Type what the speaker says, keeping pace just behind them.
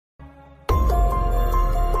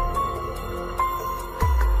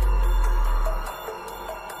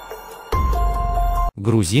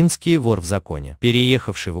Грузинский вор в законе.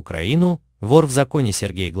 Переехавший в Украину, вор в законе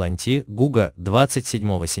Сергей Глонти, Гуга,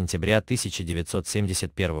 27 сентября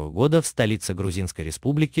 1971 года в столице Грузинской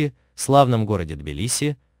республики, славном городе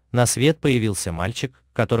Тбилиси, на свет появился мальчик,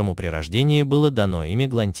 которому при рождении было дано имя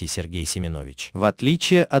Глонти Сергей Семенович. В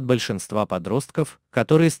отличие от большинства подростков,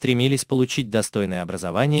 которые стремились получить достойное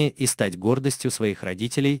образование и стать гордостью своих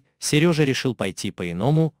родителей, Сережа решил пойти по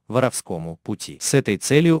иному, воровскому пути. С этой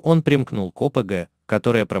целью он примкнул к ОПГ,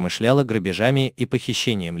 которая промышляла грабежами и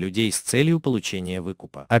похищением людей с целью получения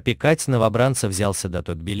выкупа. Опекать новобранца взялся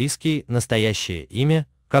дато тбилисский, настоящее имя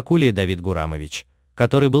 – Какулия Давид Гурамович,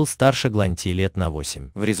 который был старше Глонти лет на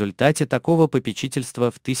 8. В результате такого попечительства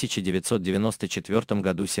в 1994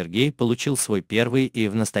 году Сергей получил свой первый и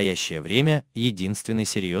в настоящее время единственный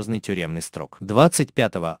серьезный тюремный срок.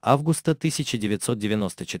 25 августа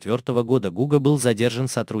 1994 года Гуга был задержан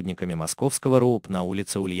сотрудниками московского РУОП на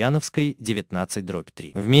улице Ульяновской,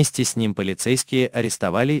 19/3. Вместе с ним полицейские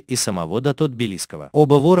арестовали и самого дато тбилисского.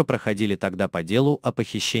 Оба вора проходили тогда по делу о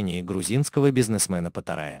похищении грузинского бизнесмена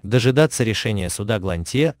Патарая. Дожидаться решения суда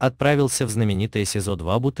Глонти отправился в знаменитое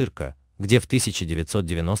СИЗО-2 Бутырка, где в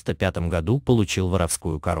 1995 году получил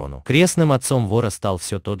воровскую корону. Крестным отцом вора стал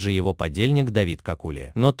все тот же его подельник Давид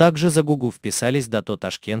Какулия. Но также за Гугу вписались дато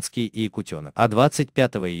Ташкентский и Якутенок. А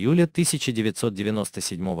 25 июля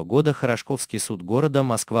 1997 года Хорошковский суд города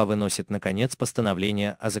Москва выносит наконец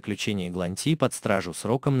постановление о заключении Глонти под стражу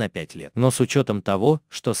сроком на 5 лет. Но с учетом того,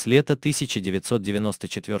 что с лета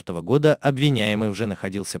 1994 года обвиняемый уже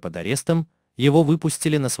находился под арестом, его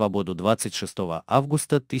выпустили на свободу 26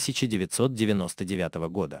 августа 1999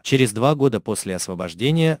 года. Через 2 года после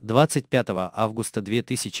освобождения, 25 августа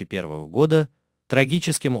 2001 года,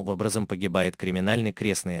 трагическим образом погибает криминальный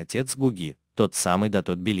крестный отец Гуги, тот самый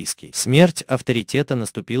дато тбилисский. Смерть авторитета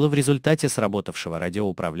наступила в результате сработавшего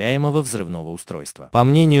радиоуправляемого взрывного устройства. По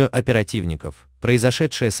мнению оперативников,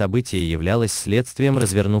 произошедшее событие являлось следствием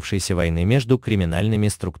развернувшейся войны между криминальными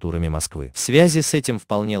структурами Москвы. В связи с этим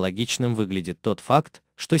вполне логичным выглядит тот факт,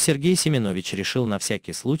 что Сергей Семенович решил на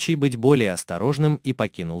всякий случай быть более осторожным и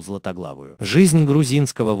покинул златоглавую жизнь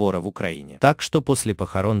грузинского вора в Украине. Так что после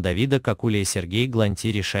похорон Давида Какулия Сергей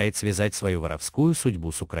Глонти решает связать свою воровскую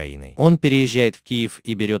судьбу с Украиной. Он переезжает в Киев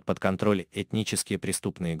и берет под контроль этнические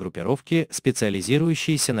преступные группировки,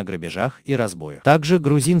 специализирующиеся на грабежах и разбоях. Также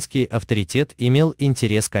грузинский авторитет имел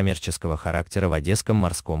интерес коммерческого характера в Одесском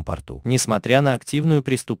морском порту. Несмотря на активную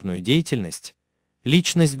преступную деятельность,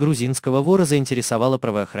 личность грузинского вора заинтересовала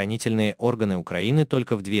правоохранительные органы Украины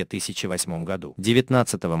только в 2008 году.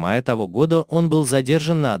 19 мая того года он был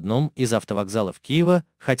задержан на одном из автовокзалов Киева,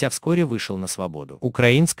 хотя вскоре вышел на свободу.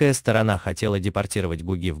 Украинская сторона хотела депортировать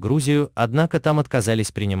Гуги в Грузию, однако там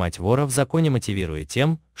отказались принимать вора в законе, мотивируя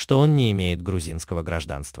тем, что он не имеет грузинского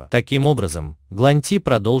гражданства. Таким образом, Глонти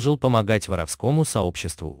продолжил помогать воровскому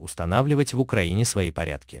сообществу устанавливать в Украине свои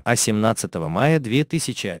порядки. А 17 мая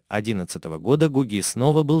 2011 года Гуги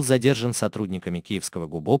снова был задержан сотрудниками киевского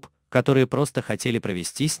ГУБОП, которые просто хотели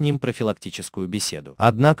провести с ним профилактическую беседу.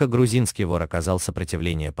 Однако грузинский вор оказал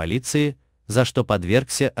сопротивление полиции, за что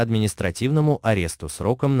подвергся административному аресту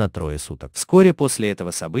сроком на 3 суток. Вскоре после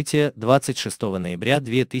этого события, 26 ноября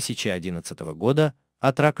 2011 года,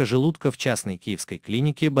 от рака желудка в частной киевской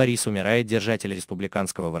клинике Борис умирает держатель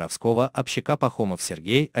республиканского воровского общака Пахомов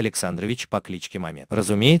Сергей Александрович по кличке Мамед.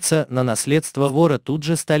 Разумеется, на наследство вора тут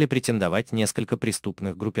же стали претендовать несколько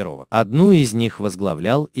преступных группировок. Одну из них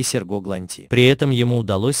возглавлял и Сергей Глонти. При этом ему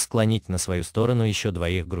удалось склонить на свою сторону еще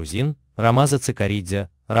 2 грузин – Рамаза Цикаридзе,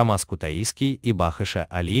 Рамаз Кутаиский и Бахыша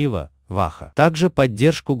Алиева, Ваха. Также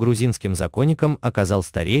поддержку грузинским законникам оказал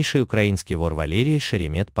старейший украинский вор Валерий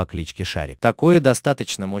Шеремет по кличке Шарик. Такое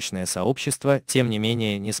достаточно мощное сообщество, тем не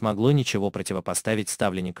менее, не смогло ничего противопоставить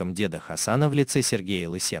ставленникам деда Хасана в лице Сергея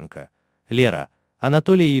Лысенко, Лера,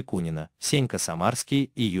 Анатолия Якунина, Сенька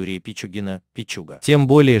Самарский и Юрия Пичугина, Пичуга. Тем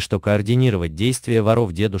более, что координировать действия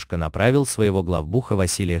воров дедушка направил своего главбуха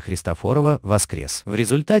Василия Христофорова в Воскрес. В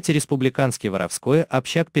результате республиканский воровской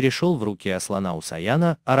общак перешел в руки Аслана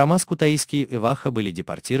Усаяна, а Рамаз Кутаиский и Ваха были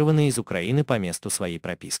депортированы из Украины по месту своей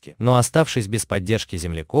прописки. Но оставшись без поддержки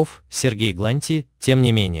земляков, Сергей Глонти, тем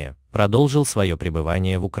не менее, продолжил свое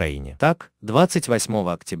пребывание в Украине. Так, 28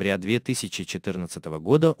 октября 2014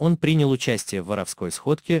 года он принял участие в воровской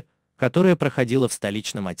сходке, которая проходила в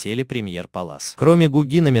столичном отеле «Премьер Палас». Кроме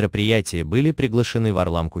Гуги на мероприятии были приглашены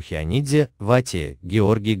Варлам Кухианидзе, Ватия,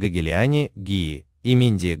 Георгий Гагелиани, Гии и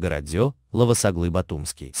Миндия Городзё, Лавасаглы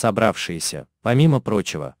Батумский. Собравшиеся, помимо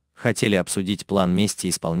прочего, хотели обсудить план мести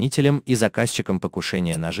исполнителям и заказчикам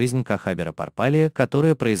покушения на жизнь Кахабера Парпалия,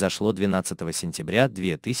 которое произошло 12 сентября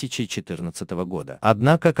 2014 года.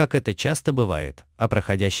 Однако, как это часто бывает, о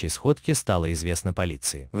проходящей сходке стало известно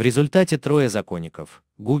полиции. В результате трое законников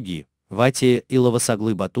 – Гуги, Ватия и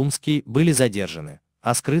Лавасаглы Батумский – были задержаны,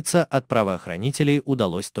 а скрыться от правоохранителей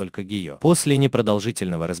удалось только Гио. После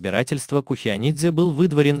непродолжительного разбирательства Кухианидзе был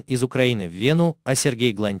выдворен из Украины в Вену, а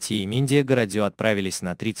Сергей Глонти и Миндия Городзё отправились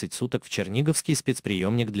на 30 суток в Черниговский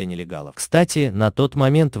спецприемник для нелегалов. Кстати, на тот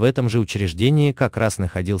момент в этом же учреждении как раз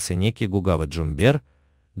находился некий Гугава Джумбер,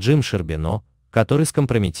 Джим Шербино, который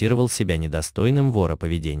скомпрометировал себя недостойным вора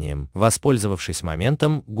поведением. Воспользовавшись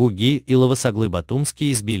моментом, Гуги и Лавасаглы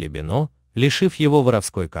Батумский избили Бино, лишив его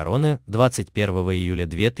воровской короны. 21 июля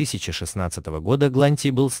 2016 года Глонти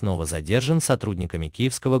был снова задержан сотрудниками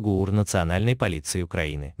Киевского ГУР Национальной полиции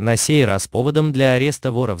Украины. На сей раз поводом для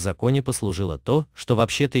ареста вора в законе послужило то, что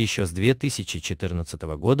вообще-то еще с 2014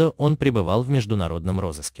 года он пребывал в международном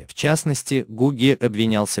розыске. В частности, Гуги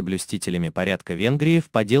обвинялся блюстителями порядка Венгрии в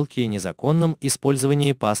поделке и незаконном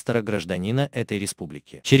использовании паспорта гражданина этой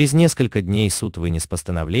республики. Через несколько дней суд вынес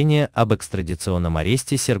постановление об экстрадиционном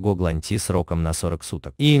аресте Серго Глонти сроком на 40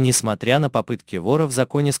 суток. И, несмотря на попытки вора в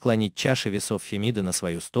законе склонить чаши весов Фемиды на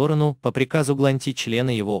свою сторону, по приказу Глонти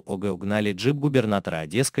члены его ОГ угнали джип губернатора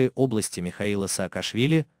Одесской области Михаила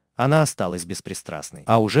Саакашвили, она осталась беспристрастной.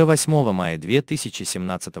 А уже 8 мая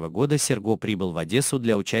 2017 года Серго прибыл в Одессу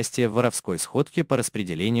для участия в воровской сходке по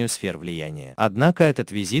распределению сфер влияния. Однако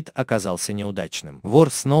этот визит оказался неудачным.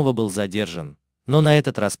 Вор снова был задержан, но на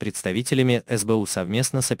этот раз представителями СБУ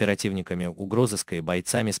совместно с оперативниками угрозыска и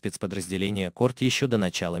бойцами спецподразделения КОРТ еще до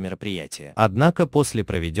начала мероприятия. Однако после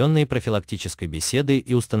проведенной профилактической беседы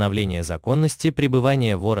и установления законности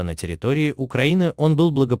пребывания вора на территории Украины он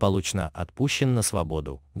был благополучно отпущен на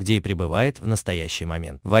свободу, где и пребывает в настоящий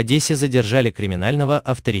момент. В Одессе задержали криминального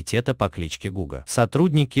авторитета по кличке Гуга.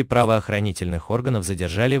 Сотрудники правоохранительных органов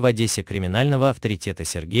задержали в Одессе криминального авторитета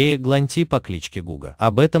Сергея Глонти по кличке Гуга.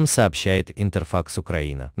 Об этом сообщает Интерфакс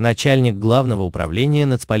Украина. Начальник Главного управления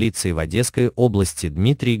нацполиции в Одесской области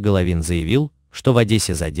Дмитрий Головин заявил, что в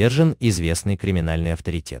Одессе задержан известный криминальный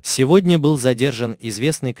авторитет. Сегодня был задержан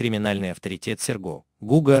известный криминальный авторитет Серго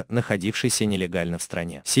Гуга, находившийся нелегально в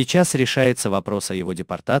стране. Сейчас решается вопрос о его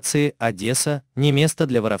депортации. Одесса – не место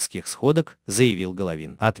для воровских сходок, заявил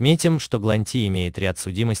Головин. Отметим, что Глонти имеет ряд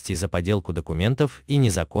судимостей за подделку документов и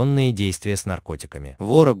незаконные действия с наркотиками.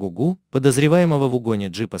 Вора Гугу, подозреваемого в угоне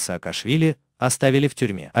джипа Саакашвили, оставили в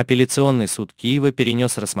тюрьме. Апелляционный суд Киева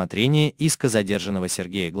перенес рассмотрение иска задержанного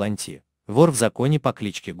Сергея Глонти, вор в законе по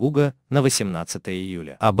кличке Гуга, на 18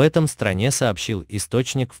 июля. Об этом стране сообщил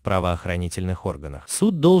источник в правоохранительных органах.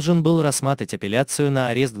 Суд должен был рассмотреть апелляцию на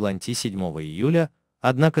арест Глонти 7 июля,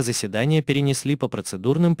 однако заседание перенесли по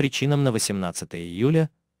процедурным причинам на 18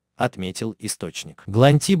 июля, отметил источник.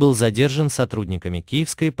 Глонти был задержан сотрудниками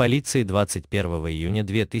киевской полиции 21 июня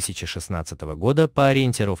 2016 года по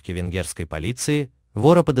ориентировке венгерской полиции.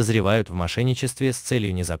 Вора подозревают в мошенничестве с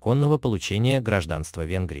целью незаконного получения гражданства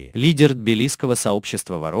Венгрии. Лидер тбилисского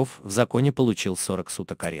сообщества воров в законе получил 40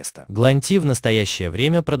 суток ареста. Глонти в настоящее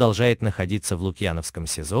время продолжает находиться в Лукьяновском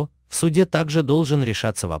СИЗО. В суде также должен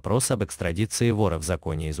решаться вопрос об экстрадиции вора в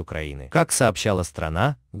законе из Украины. Как сообщала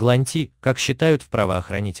страна, Глонти, как считают в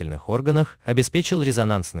правоохранительных органах, обеспечил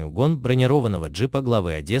резонансный угон бронированного джипа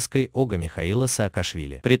главы Одесской ОГ Михаила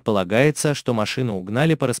Саакашвили. Предполагается, что машину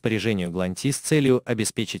угнали по распоряжению Глонти с целью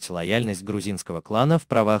обеспечить лояльность грузинского клана в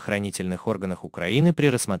правоохранительных органах Украины при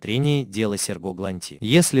рассмотрении дела Серго Глонти.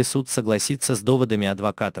 Если суд согласится с доводами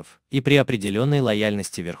адвокатов и при определенной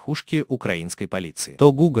лояльности верхушки украинской полиции,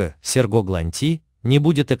 то Гуга Серго Глонти не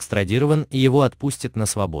будет экстрадирован и его отпустят на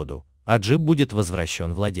свободу, а джип будет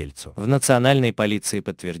возвращен владельцу. В национальной полиции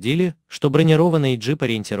подтвердили, что бронированный джип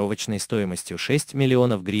ориентировочной стоимостью 6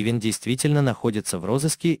 миллионов гривен действительно находится в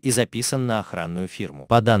розыске и записан на охранную фирму.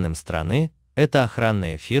 По данным страны, это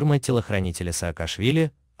охранная фирма телохранителя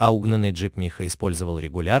Саакашвили, а угнанный джип Миха использовал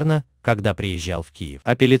регулярно, когда приезжал в Киев.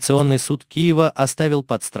 Апелляционный суд Киева оставил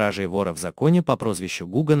под стражей вора в законе по прозвищу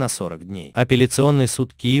Гуга на 40 дней. Апелляционный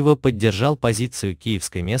суд Киева поддержал позицию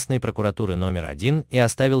Киевской местной прокуратуры номер 1 и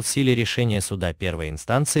оставил в силе решение суда первой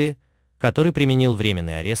инстанции, который применил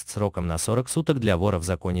временный арест сроком на 40 суток для вора в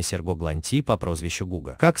законе Серго Глонти по прозвищу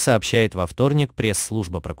Гуга. Как сообщает во вторник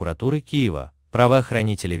пресс-служба прокуратуры Киева,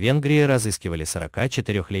 правоохранители Венгрии разыскивали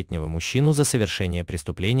 44-летнего мужчину за совершение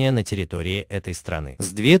преступления на территории этой страны.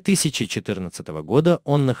 С 2014 года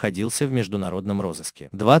он находился в международном розыске.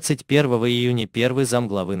 21 июня первый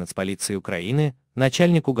замглавы нацполиции Украины,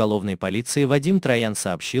 начальник уголовной полиции Вадим Троян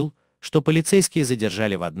сообщил, что полицейские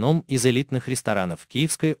задержали в одном из элитных ресторанов в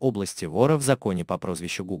Киевской области вора в законе по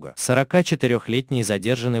прозвищу Гуга. 44-летний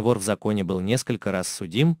задержанный вор в законе был несколько раз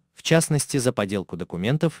судим, в частности за подделку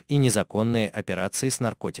документов и незаконные операции с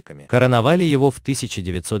наркотиками. Короновали его в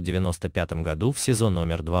 1995 году в СИЗО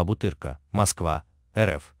номер 2 Бутырка, Москва,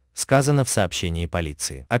 РФ. Сказано в сообщении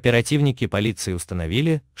полиции. Оперативники полиции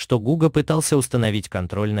установили, что Гуга пытался установить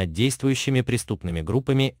контроль над действующими преступными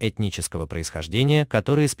группами этнического происхождения,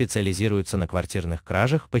 которые специализируются на квартирных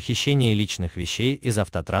кражах, похищении личных вещей из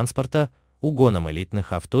автотранспорта, угоном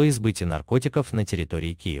элитных авто и сбытии наркотиков на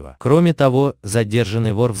территории Киева. Кроме того,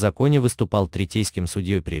 задержанный вор в законе выступал третейским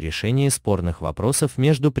судьей при решении спорных вопросов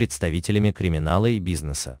между представителями криминала и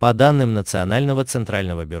бизнеса. По данным Национального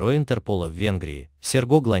центрального бюро Интерпола в Венгрии,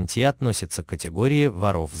 Сергей Глонти относится к категории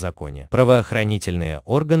воров в законе. Правоохранительные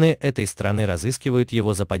органы этой страны разыскивают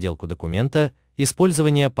его за подделку документа,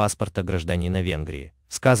 использование паспорта гражданина Венгрии.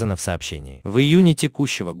 Сказано в сообщении. В июне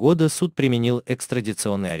текущего года суд применил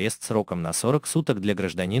экстрадиционный арест сроком на 40 суток для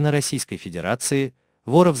гражданина Российской Федерации,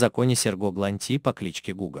 вора в законе Сергея Глонти по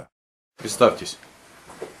кличке Гуга. Представьтесь.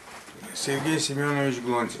 Сергей Семенович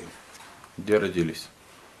Глонти. Где родились?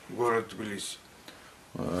 Город Тбилиси.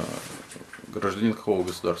 Гражданин какого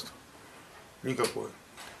государства? Никакой.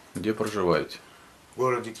 Где проживаете? В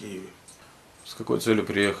городе Киеве. С какой целью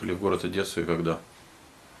приехали в город Одессу и когда?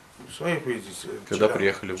 В своих видите. Когда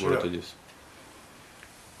приехали в город Одессу?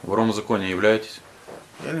 Вором в законе являетесь?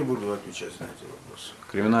 Я не буду отвечать на эти вопросы.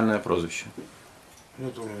 Криминальное прозвище?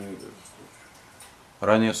 Нет у меня никаких.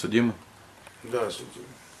 Ранее судимы? Да, судим.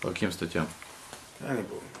 По каким статьям? Я не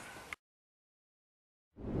помню.